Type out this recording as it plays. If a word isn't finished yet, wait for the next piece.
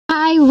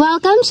Hi!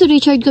 Welcome to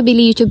Richard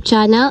Cabile YouTube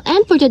channel,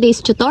 and for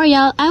today's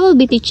tutorial, I will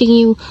be teaching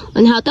you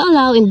on how to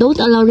allow and don't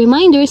allow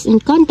reminders in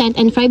content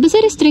and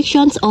privacy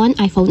restrictions on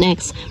iPhone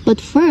X.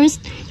 But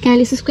first,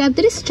 kindly subscribe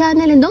to this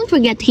channel and don't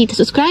forget to hit the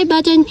subscribe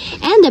button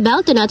and the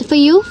bell to notify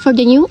you for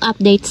the new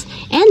updates.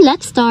 And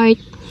let's start!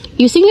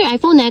 Using your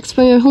iPhone X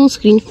from your home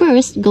screen,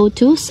 first go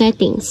to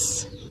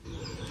Settings.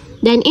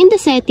 Then in the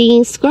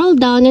Settings, scroll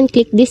down and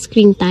click the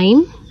Screen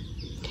Time.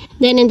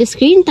 Then in the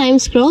Screen Time,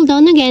 scroll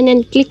down again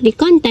and click the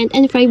Content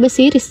and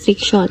Privacy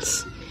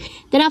Restrictions.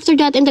 Then after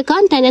that, in the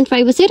Content and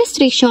Privacy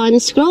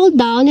Restrictions, scroll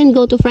down and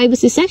go to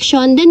Privacy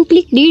section, then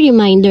click the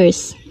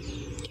Reminders.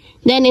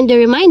 Then in the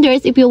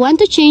Reminders, if you want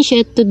to change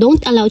it to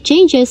Don't Allow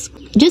Changes,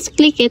 just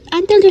click it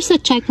until there's a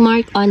check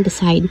mark on the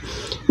side.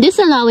 This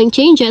allowing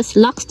changes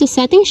locks the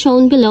setting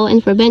shown below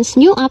and prevents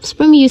new apps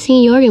from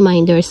using your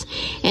reminders.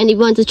 And if you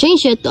want to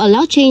change it to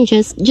allow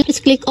changes,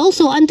 just click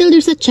also until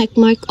there's a check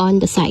mark on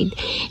the side.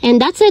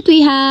 And that's it.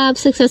 We have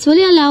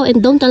successfully allowed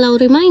and don't allow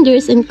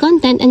reminders in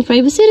content and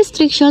privacy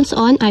restrictions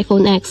on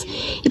iPhone X.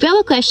 If you have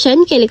a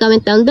question, kindly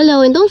comment down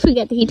below and don't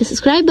forget to hit the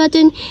subscribe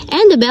button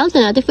and the bell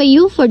to notify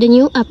you for the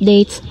new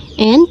updates.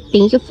 And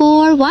thank you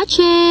for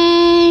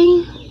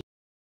watching!